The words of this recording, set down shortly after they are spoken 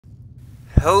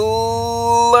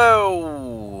Hello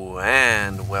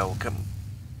and welcome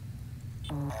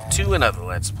to another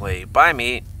Let's Play by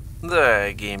me,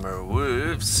 the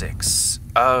GamerWolfSix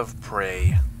of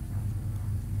Prey.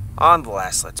 On the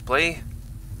last Let's Play,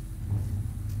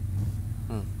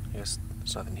 I guess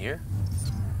there's nothing here.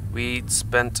 We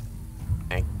spent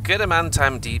a good amount of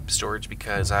time in deep storage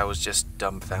because I was just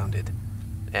dumbfounded.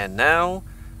 And now,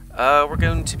 we're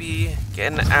going to be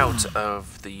getting out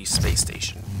of the space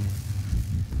station.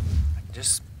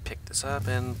 Just pick this up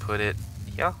and put it,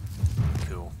 yeah,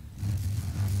 cool.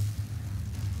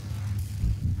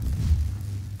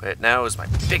 But now is my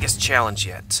biggest challenge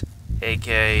yet,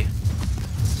 aka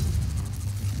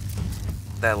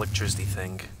that electricity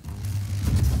thing.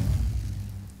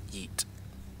 Yeet.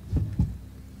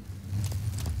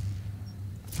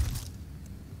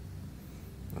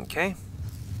 Okay.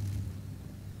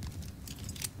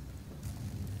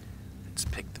 Let's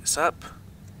pick this up.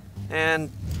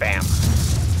 And bam.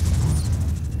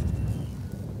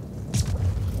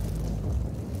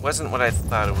 Wasn't what I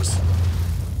thought it was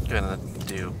gonna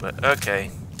do, but okay.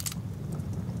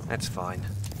 That's fine.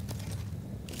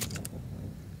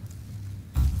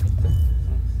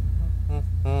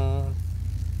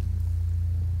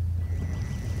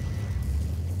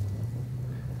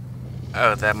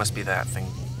 Oh, that must be that thing.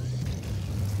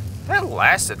 That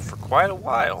lasted for quite a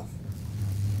while.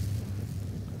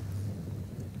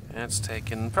 That's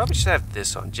taken. Probably should have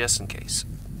this on just in case.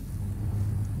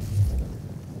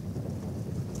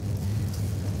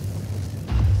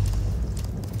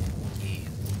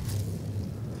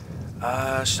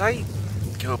 Should I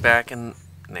go back and...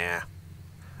 Nah.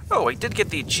 Oh, I did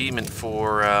get the achievement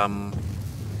for,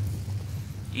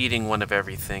 eating one of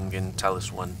everything in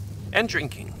Talos I. And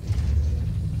drinking.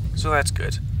 So that's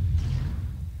good.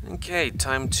 Okay,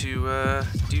 time to,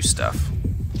 do stuff.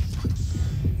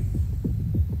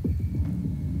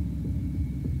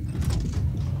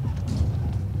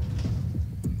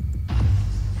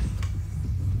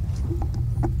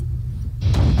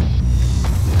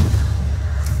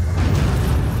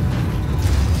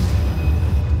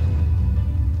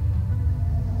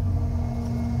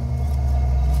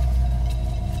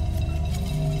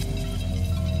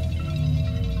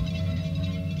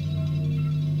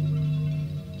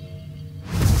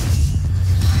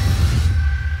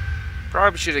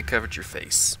 Probably should have covered your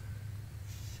face.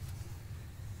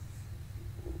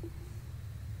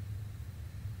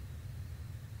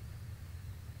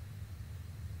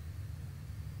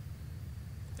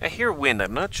 I hear wind.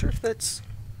 I'm not sure if that's...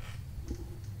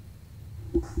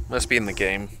 Must be in the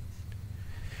game.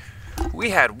 We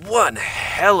had one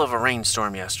hell of a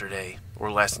rainstorm yesterday,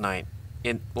 or last night.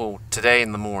 Well, today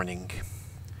in the morning.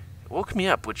 It woke me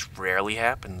up, which rarely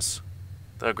happens.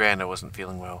 Though granted, I wasn't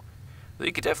feeling well.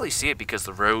 You could definitely see it because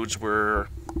the roads were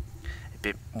a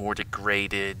bit more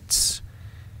degraded,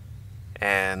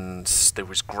 and there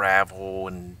was gravel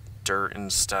and dirt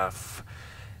and stuff.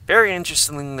 Very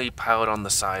interestingly piled on the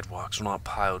sidewalks. Well, not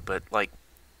piled, but like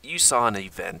you saw an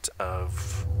event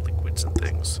of liquids and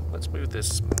things. Let's move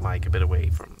this mic a bit away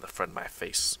from the front of my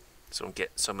face so I don't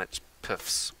get so much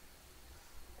puffs.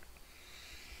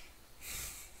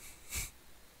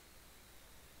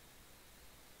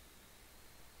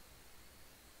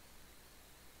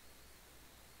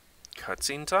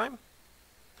 Cutscene time?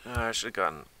 I should have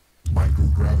gotten...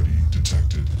 Microgravity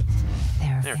detected.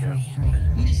 There we go.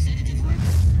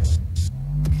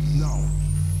 No.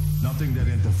 Nothing that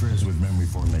interferes with memory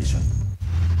formation.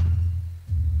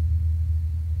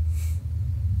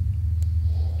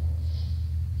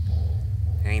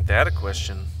 Ain't that a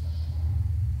question?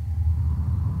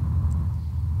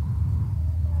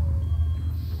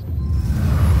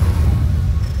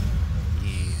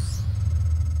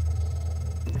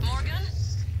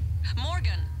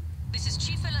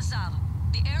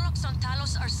 On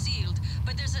Talos are sealed,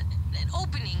 but there's an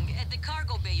opening at the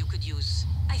cargo bay you could use.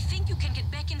 I think you can get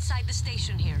back inside the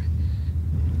station here.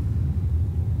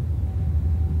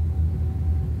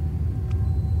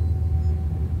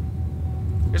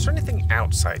 Is there anything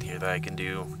outside here that I can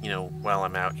do, you know, while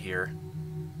I'm out here?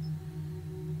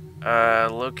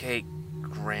 Locate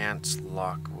Grant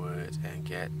Lockwood and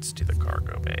get to the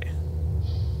cargo bay.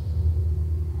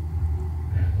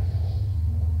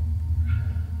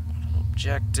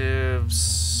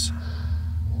 Objectives.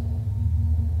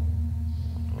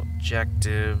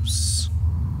 Objectives.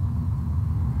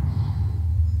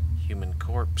 Human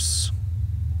corpse.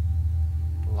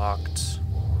 Locked.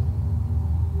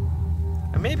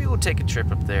 And maybe we'll take a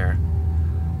trip up there.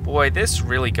 Boy, this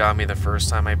really got me the first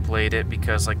time I played it,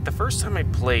 because like the first time I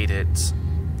played it,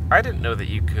 I didn't know that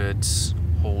you could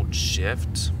hold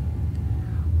shift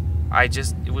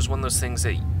It was one of those things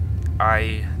that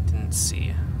I didn't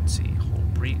see. Let's see, whole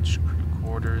breach, crew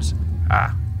quarters.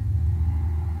 Ah.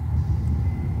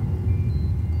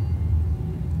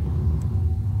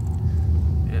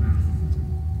 Yep.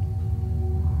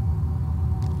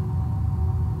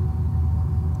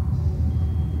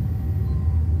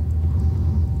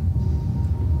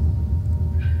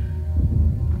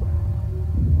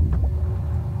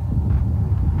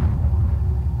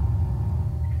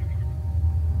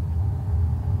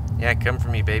 Yeah, come for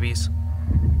me, babies.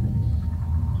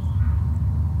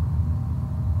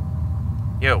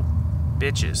 Yo,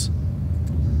 bitches.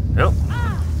 Nope,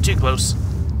 too close.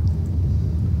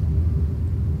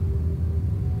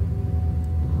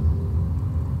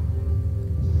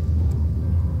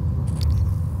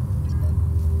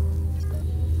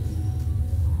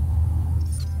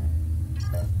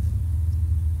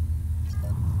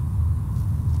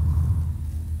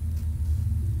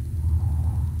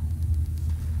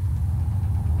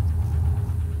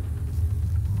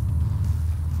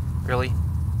 Really?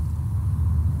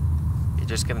 You're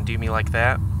just gonna do me like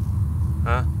that?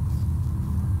 Huh?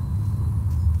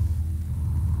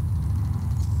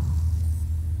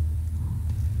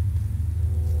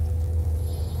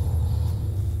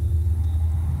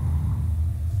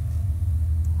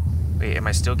 Wait, am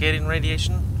I still getting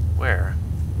radiation? Where?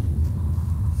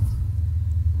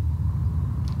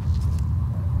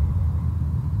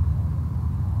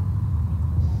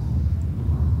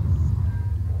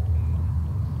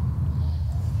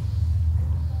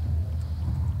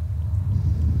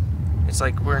 It's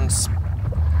like we're in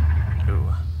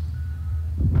ooh.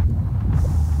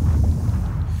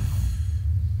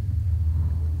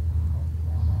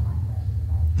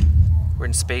 We're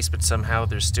in space, but somehow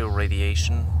there's still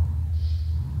radiation.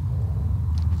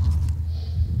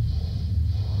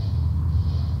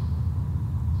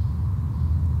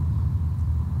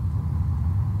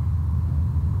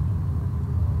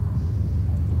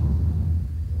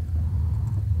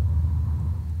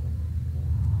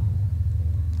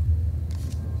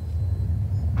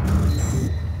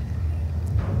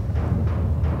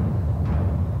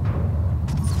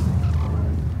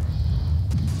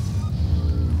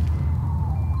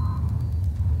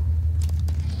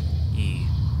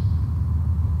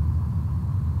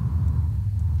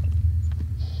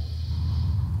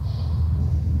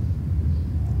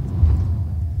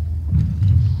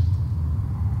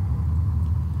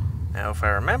 Now, if I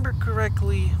remember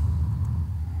correctly...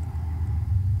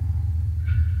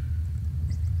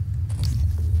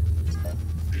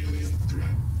 Alien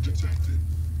threat detected.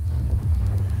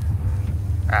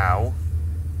 Ow.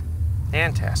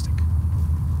 Fantastic.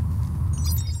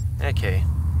 Okay.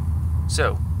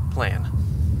 So, plan.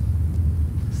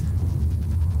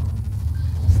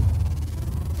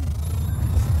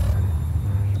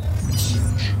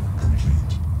 Search complete.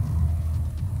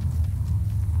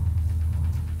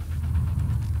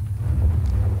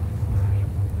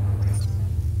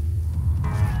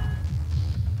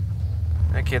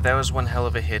 Okay, that was one hell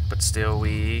of a hit, but still,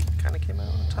 we kind of came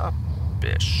out on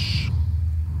top-ish.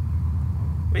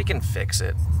 We can fix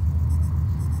it.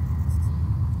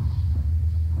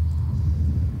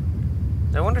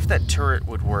 I wonder if that turret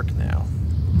would work now.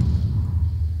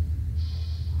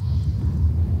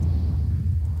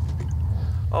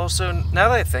 Also, now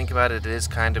that I think about it, it is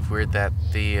kind of weird that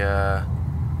the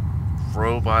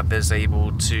robot is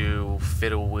able to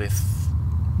fiddle with,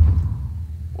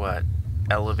 what,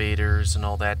 elevators and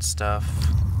all that stuff,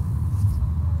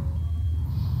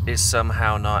 is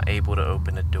somehow not able to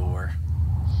open a door.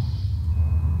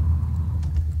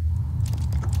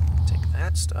 Take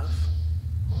that stuff.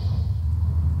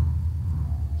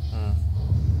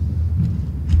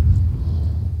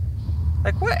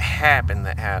 Like, what happened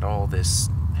that had all this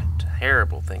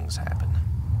terrible things happen?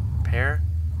 Repair?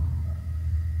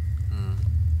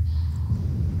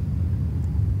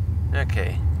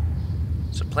 Okay.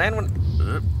 So plan when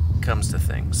comes to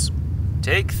things.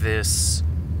 Take this,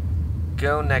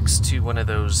 go next to one of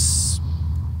those,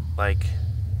 like,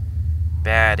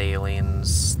 bad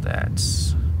aliens that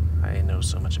I know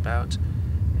so much about,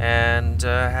 and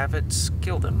have it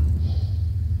kill them.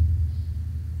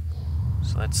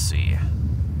 So let's see.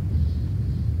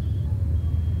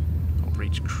 We'll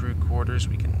reach crew quarters,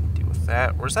 we can deal with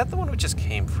that. Or is that the one we just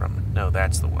came from? No,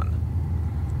 that's the one.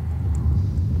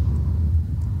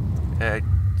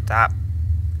 Stop.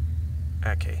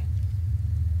 Okay.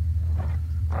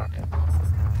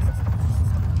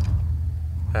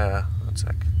 One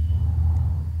sec.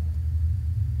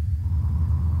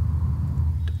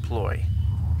 Deploy.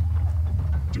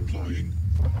 Deploying.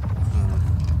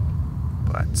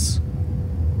 Butts.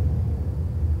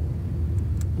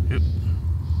 Oop.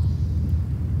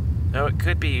 No, it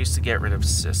could be used to get rid of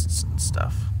cysts and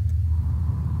stuff.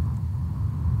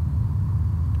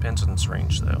 Depends on its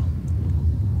range, though.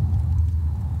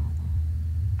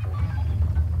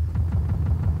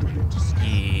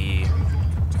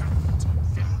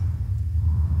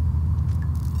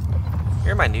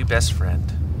 You're my new best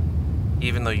friend.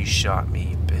 Even though you shot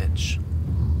me, you bitch.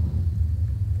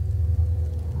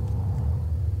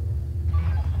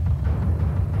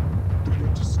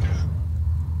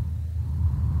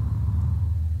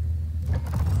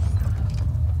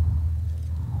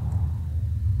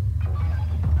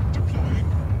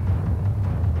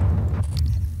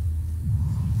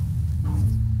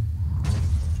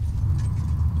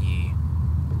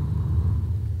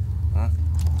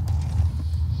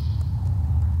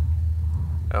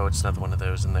 Oh, it's another one of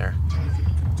those in there.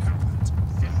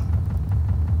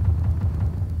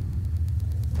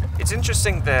 It's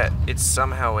interesting that it's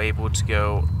somehow able to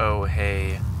go, oh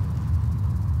hey,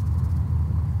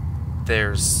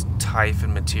 there's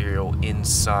Typhon material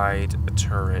inside a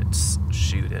turret,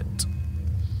 shoot it.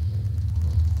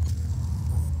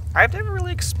 I've never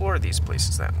really explored these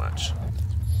places that much.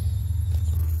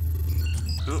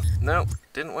 Ooh, no,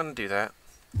 didn't want to do that.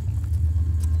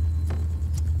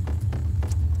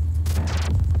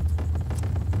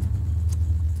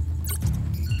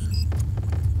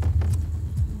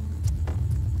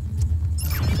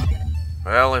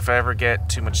 Well, if I ever get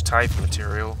too much Typhon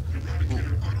material...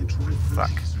 Ooh,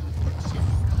 fuck.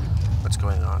 What's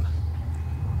going on?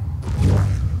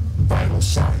 Vital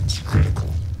signs critical.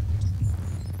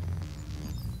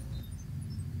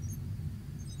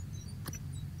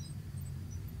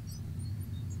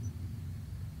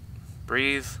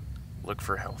 Breathe. Look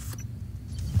for health.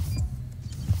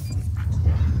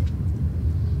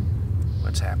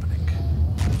 What's happening?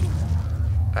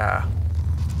 Ah.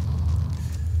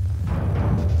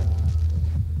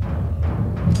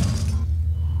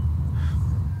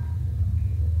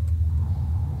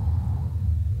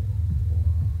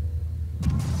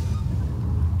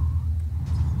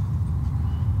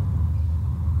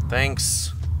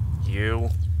 Thanks, you.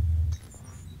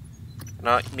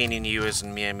 Not meaning you as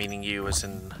in me, I'm meaning you as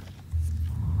in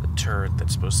the turret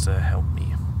that's supposed to help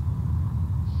me.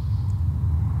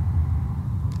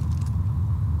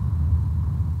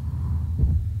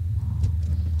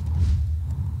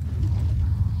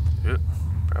 Ooh,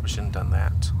 probably shouldn't have done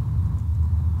that.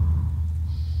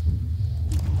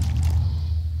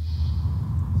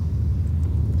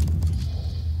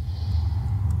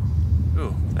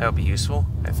 Ooh, that'll be useful,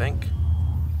 I think.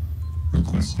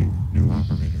 Requesting new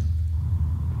operator.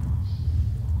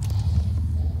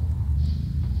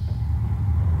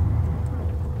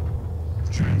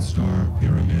 TranStar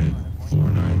Pyramid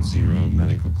 490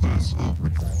 medical class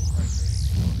operator. Please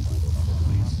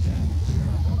stand clear.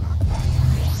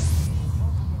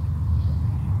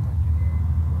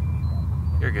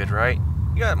 You're good, right?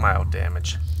 You got mild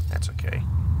damage. That's okay.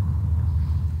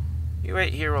 You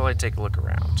wait here while I take a look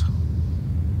around.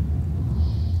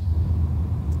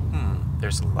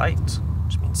 There's a light,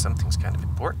 which means something's kind of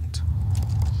important.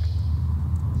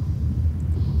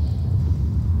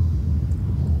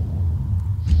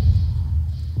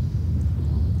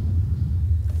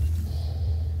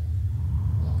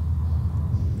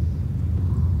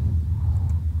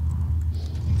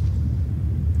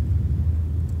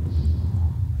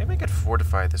 Maybe I could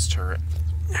fortify this turret.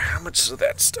 How much of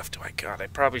that stuff do I got? I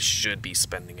probably should be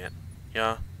spending it.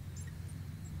 Yeah.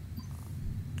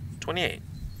 28.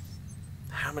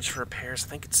 How much for repairs? I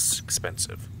think it's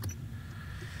expensive.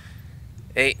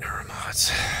 8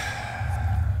 neuromods.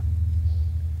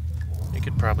 You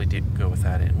could probably go with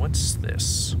that in. What's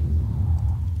this?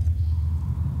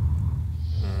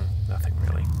 Nothing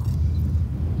really.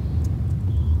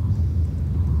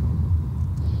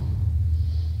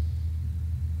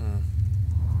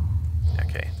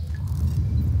 Okay.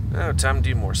 Oh, time to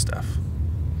do more stuff.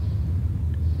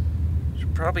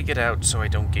 Should probably get out so I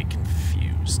don't get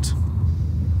confused.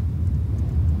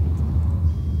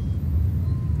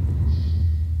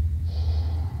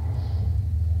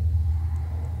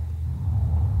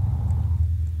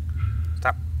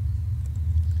 Stop.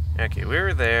 Okay, we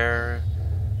were there.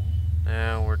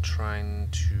 Now we're trying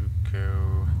to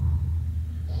go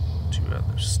to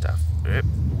other stuff.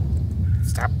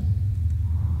 Stop.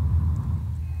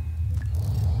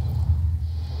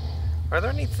 Are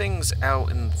there any things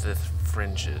out in the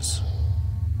fringes?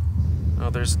 Oh,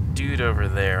 there's a dude over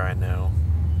there I know,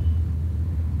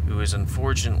 who is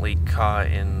unfortunately caught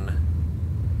in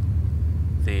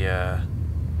the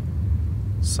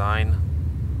sign.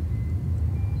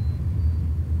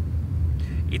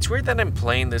 It's weird that I'm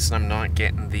playing this and I'm not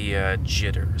getting the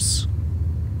jitters.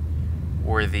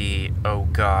 Or the, oh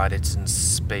god, it's in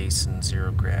space and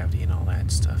zero gravity and all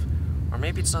that stuff. Or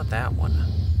maybe it's not that one.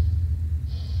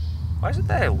 Why is it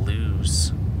that I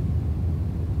lose?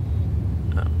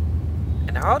 Oh.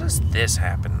 And how does this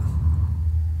happen?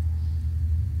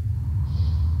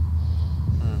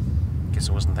 Guess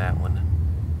it wasn't that one.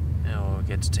 Now we'll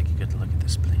get to take a good look at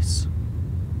this place.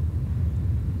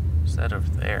 What's that over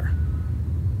there?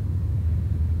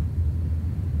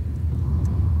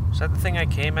 Is that the thing I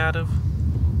came out of?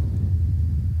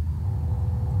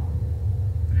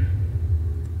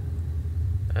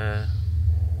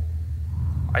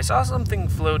 I saw something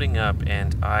floating up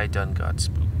and I done got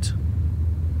spooked.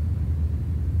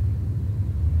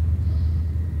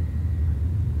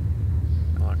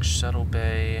 Lock shuttle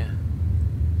bay.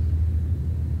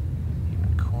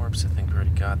 Human corpse, I think we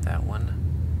already got that one.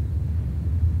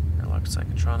 Airlock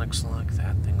psychotronics lock,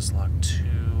 that thing's locked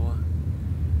too.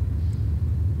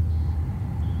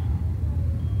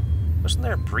 Wasn't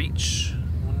there a breach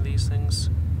in one of these things?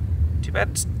 Too bad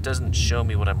it doesn't show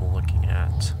me what I'm looking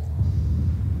at.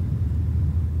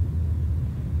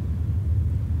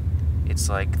 It's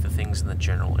like the things in the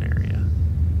general area.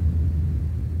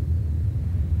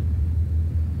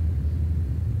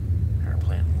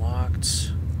 Airplane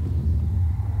locked.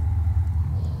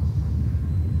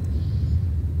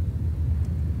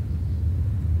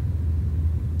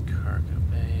 Cargo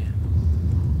bay.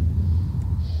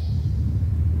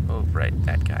 Oh, right,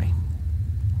 that guy.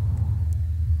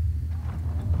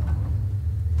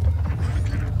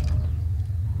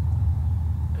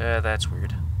 That's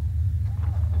weird.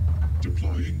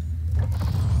 Deploying.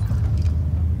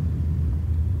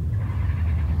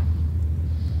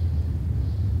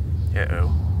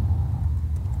 Uh-oh.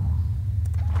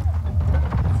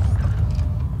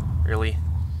 Really?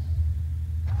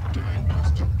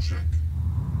 Diagnostic check.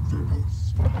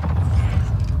 Verbose.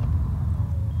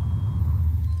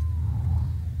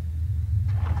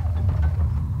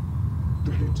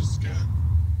 Ready to scan.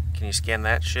 Can you scan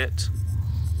that shit?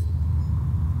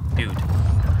 Dude.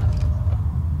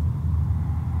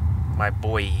 My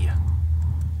boy.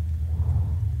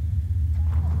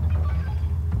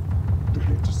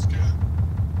 Ready to scan.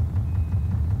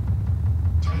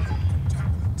 Typhon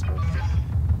contaminant.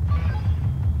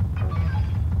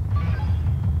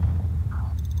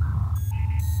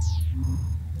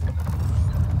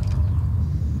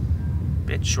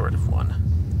 Bit short of one.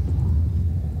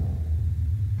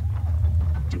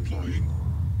 Deploying.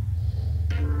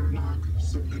 Error log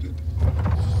submitted.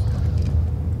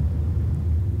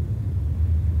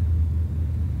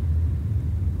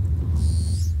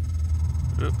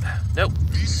 Oop. Nope.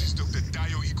 This is Dr.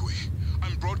 Dayo Igwe.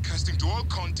 I'm broadcasting to all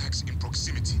contacts in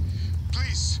proximity.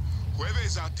 Please, whoever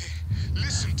is out there,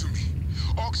 listen to me.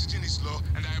 Oxygen is low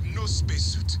and I have no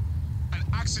spacesuit. An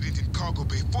accident in cargo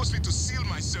bay forced me to seal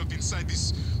myself inside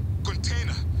this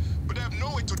container, but I have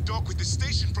no way to dock with the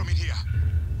station from in here.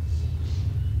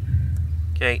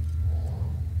 Okay.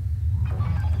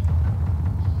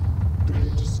 Ready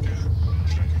to scan.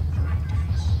 Checking current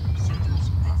dates. Servers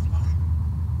offline.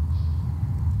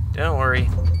 Don't worry.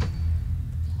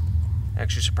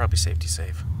 Actually, should probably safety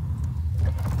save.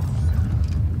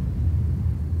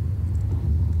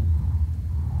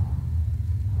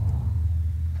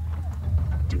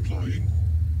 Deploying.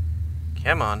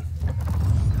 Come on.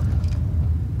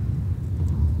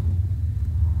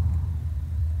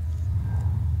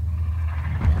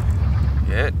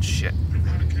 Good shit.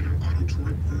 Eradicator auto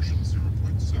turret version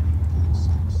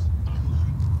 0.7.6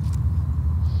 online.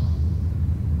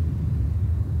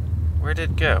 Where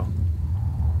did it go?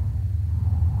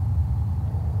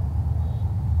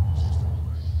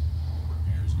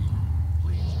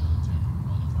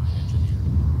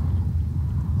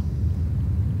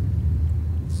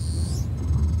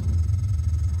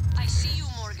 I see you,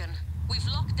 Morgan. We've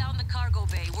locked down the cargo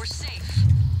bay. We're safe.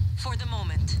 For the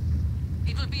moment.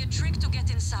 It will be a trick to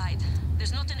get inside.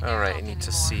 There's not an Alright, I airlock need to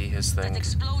anymore. see his thing. That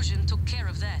explosion took care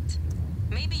of that.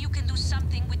 Maybe you can do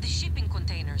something with the shipping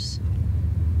containers.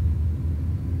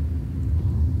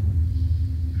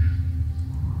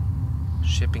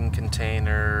 Shipping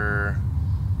container.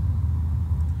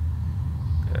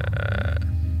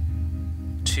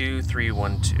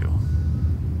 2312.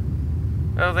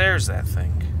 Oh, there's that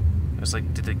thing. I was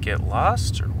like, did it get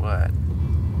lost or what?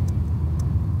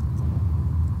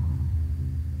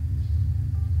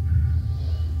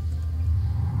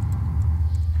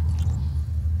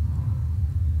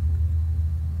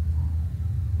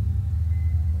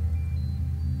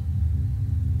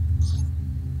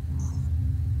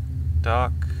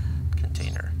 Dock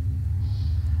container.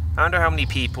 I wonder how many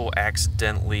people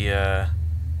accidentally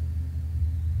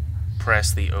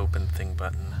press the open thing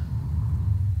button.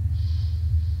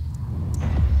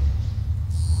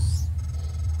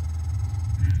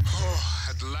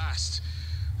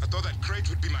 thought that crate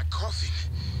would be my coffin.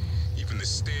 Even the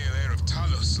stale air of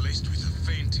Talos, laced with a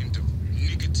faint hint of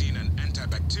nicotine and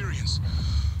antibacterians.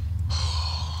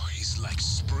 Oh, it's like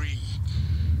spring.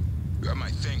 My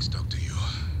thanks, Dr. Yu.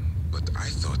 But I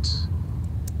thought...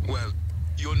 Well,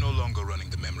 you're no longer running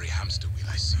the memory hamster wheel,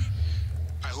 I see.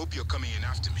 I hope you're coming in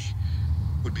after me.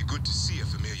 Would be good to see a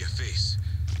familiar face.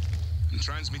 I'm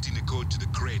transmitting the code to the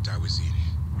crate I was in.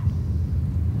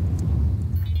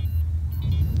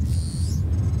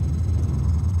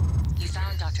 You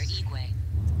found Dr. Igwe.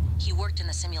 He worked in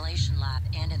the simulation lab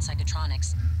and in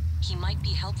psychotronics. He might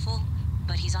be helpful,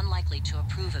 but he's unlikely to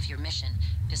approve of your mission,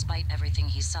 despite everything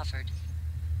he's suffered.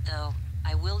 Though,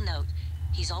 I will note,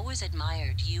 he's always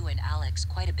admired you and Alex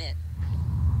quite a bit.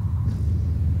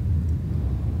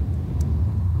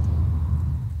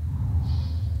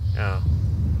 Oh.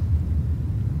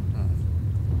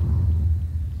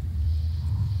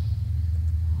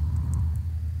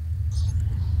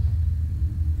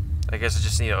 I guess I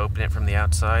just need to open it from the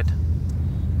outside.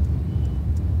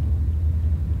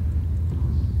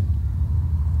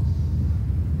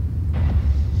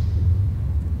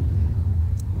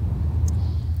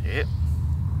 Yep.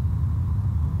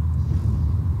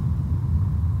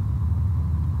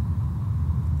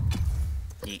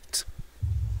 Yeet.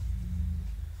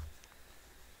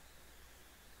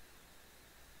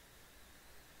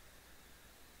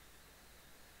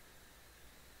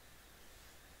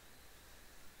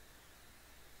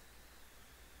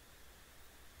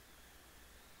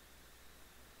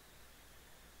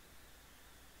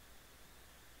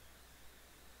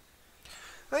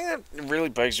 I think that really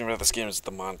bugs me about this game is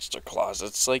the monster clause.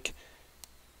 It's like,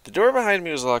 the door behind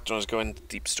me was locked when I was going into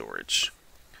deep storage.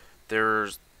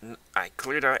 I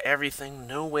cleared out everything.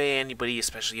 No way anybody,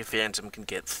 especially a Phantom, can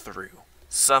get through.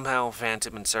 Somehow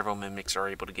Phantom and several mimics are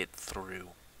able to get through.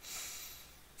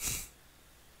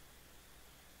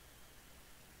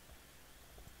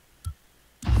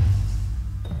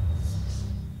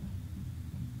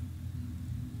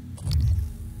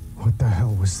 What the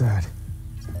hell was that?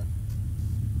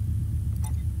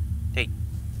 Hey.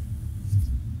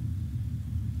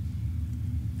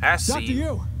 I see Dr.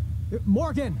 Yu!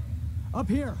 Morgan! Up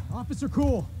here, Officer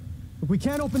Cool. If we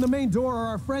can't open the main door or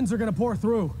our friends are gonna pour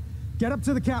through. Get up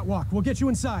to the catwalk, we'll get you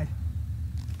inside.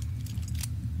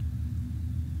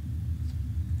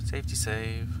 Safety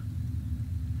save.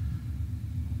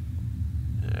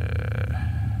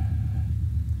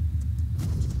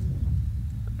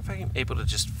 If I'm able to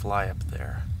just fly up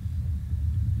there.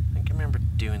 I think I remember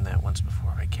doing that once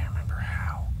before, but I can't remember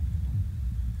how.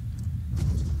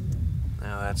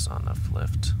 No, that's not enough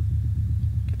lift.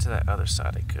 Get to that other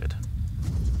side I could.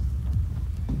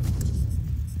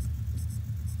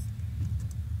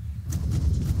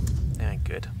 Yeah,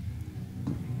 good.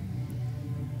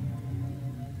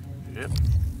 Yep.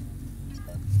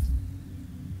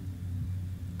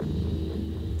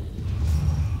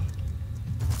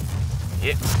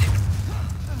 Yep.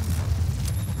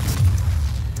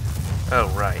 Oh,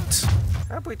 right.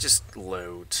 How about we just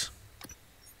load?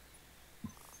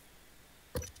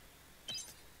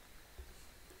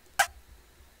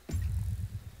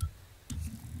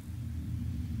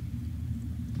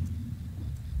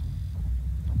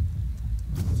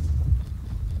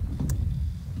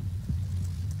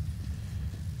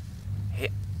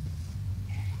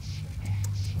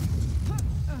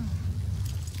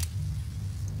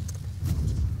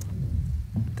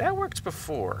 That worked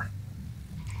before,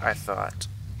 I thought.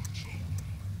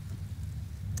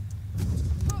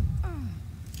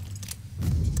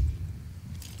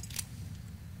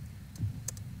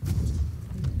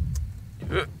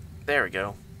 There we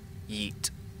go.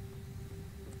 Yeet.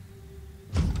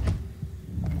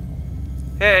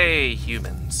 Hey,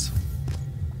 humans.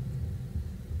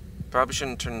 Probably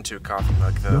shouldn't turn into a coffee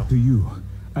mug, though. Dr. Yu,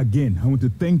 again, I want to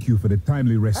thank you for the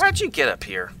timely rescue. How'd you get up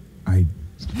here? I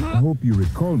hope you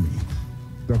recall me.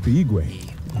 Dr.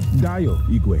 Igwe. Dio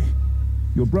Igwe.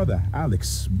 Your brother,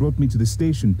 Alex, brought me to the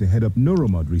station to head up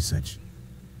neuromod research.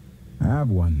 I have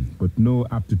one, but no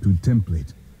aptitude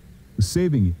template. Was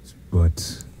saving it,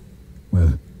 but,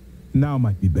 well, now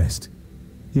might be best.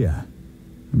 Here,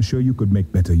 I'm sure you could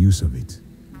make better use of it.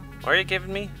 What are you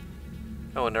giving me?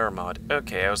 Oh, a neuromod.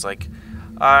 Okay, I was like,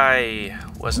 I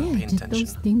wasn't paying attention. Where did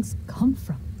those things come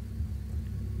from?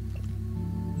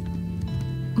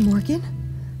 Morgan?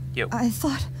 Yo.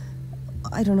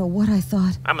 I don't know what I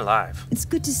thought. I'm alive. It's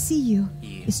good to see you.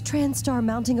 Yeah. Is TranStar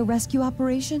mounting a rescue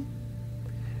operation?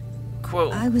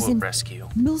 Quote, I was in rescue.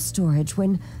 mill storage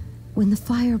when the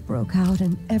fire broke out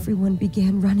and everyone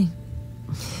began running.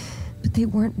 But they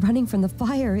weren't running from the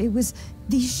fire, it was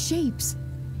these shapes.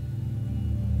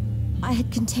 I had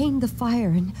contained the fire,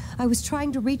 and I was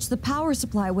trying to reach the power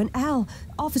supply when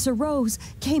Officer Rose,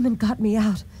 came and got me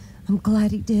out. I'm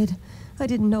glad he did. I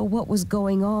didn't know what was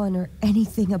going on or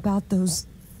anything about those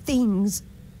things.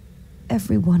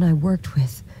 Everyone I worked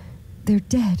with, they're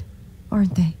dead,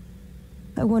 aren't they?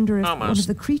 I wonder if one of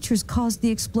the creatures caused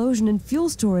the explosion in fuel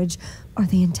storage. Are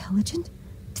they intelligent?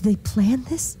 Did they plan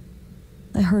this?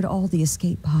 I heard all the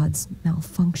escape pods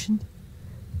malfunctioned.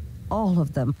 All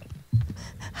of them.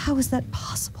 How is that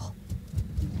possible?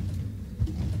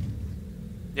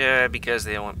 Yeah, because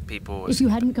they don't want people... If you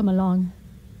hadn't come along,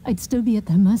 I'd still be at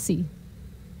their mercy.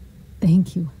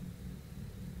 Thank you.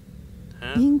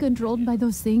 Huh? Being controlled by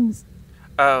those things...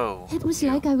 Oh. It was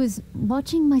like I was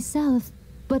watching myself,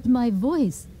 but my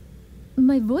voice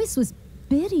was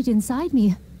buried inside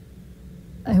me.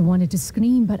 I wanted to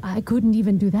scream, but I couldn't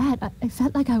even do that. I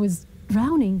felt like I was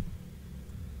drowning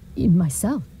in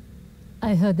myself.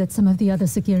 I heard that some of the other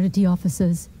security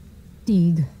officers,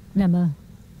 Teague, Lemma,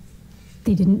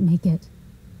 they didn't make it.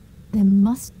 There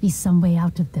must be some way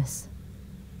out of this.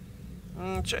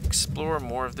 Should I explore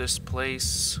more of this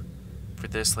place for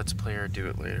this Let's Play or do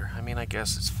it later? I mean, I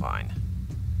guess it's fine.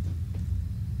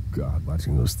 God,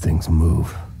 watching those things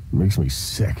move makes me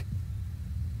sick.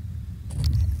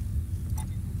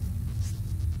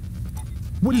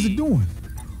 What is it doing?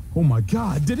 Oh my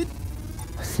God, did it?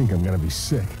 I think I'm gonna be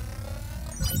sick.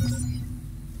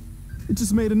 It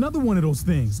just made another one of those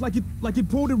things, like it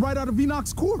pulled it right out of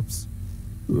Enoch's corpse.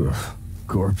 Ugh,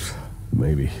 corpse?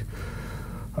 Maybe.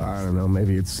 I don't know,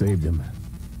 maybe it saved him.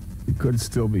 It could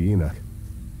still be Enoch.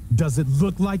 Does it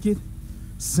look like it?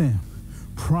 Sam,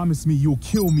 promise me you'll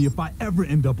kill me if I ever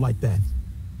end up like that.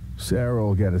 Sarah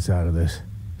will get us out of this.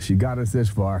 She got us this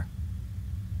far.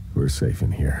 We're safe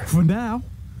in here. For now,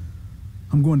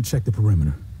 I'm going to check the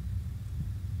perimeter.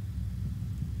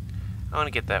 I want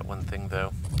to get that one thing,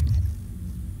 though.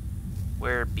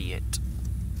 Where be it?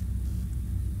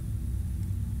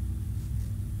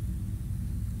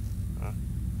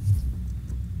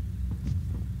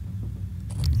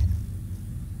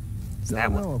 I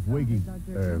don't know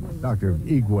if Dr.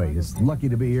 Igwe is lucky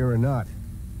to be here or not.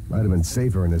 Might have been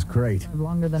safer in his crate.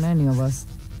 Longer than any of us.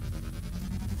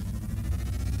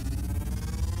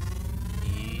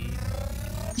 Eat.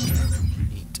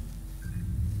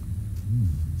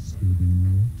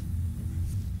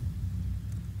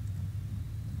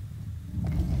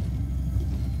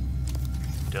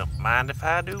 Don't mind if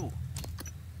I do.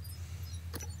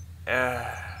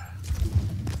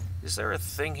 Is there a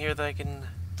thing here that I can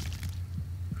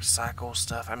recycle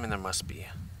stuff? I mean, there must be.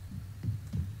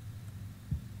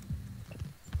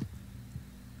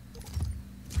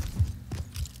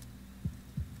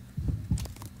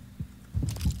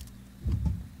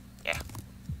 Yeah.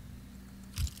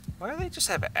 Why do they just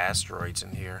have asteroids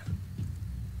in here?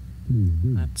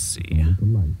 Let's see. I'll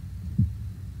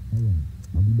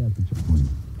be back to check on you.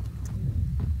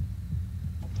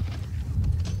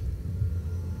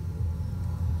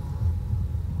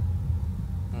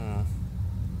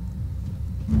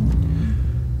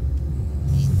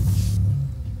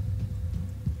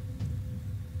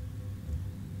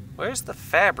 Where's the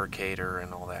fabricator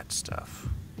and all that stuff?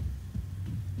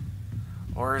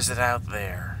 Or is it out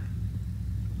there?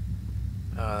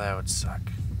 Oh, that would suck.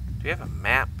 Do you have a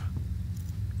map?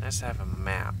 Nice to have a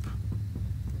map.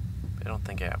 I don't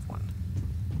think I have one.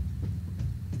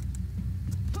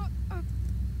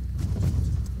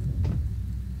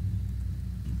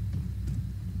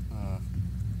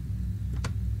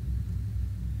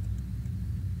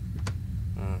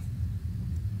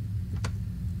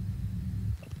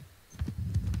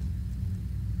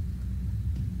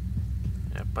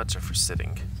 Yeah, butts are for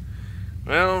sitting.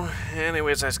 Well,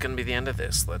 anyways, that's gonna be the end of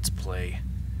this. Let's play.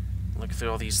 Look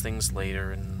through all these things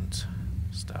later and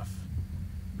stuff.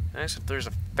 Nice if there's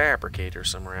a fabricator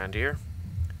somewhere around here.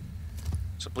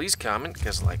 So please comment,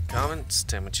 because like comments,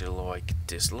 tell me what you like,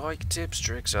 dislike, tips,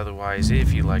 tricks. Otherwise,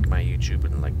 if you like my YouTube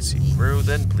and like to see me grow,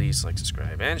 then please like,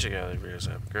 subscribe, and check out the videos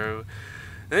I grow.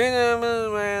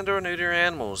 And or neuter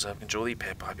animals that control the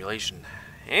pet population.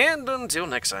 And until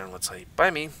next time, let's say bye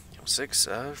me, Six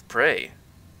of Prey.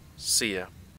 See ya.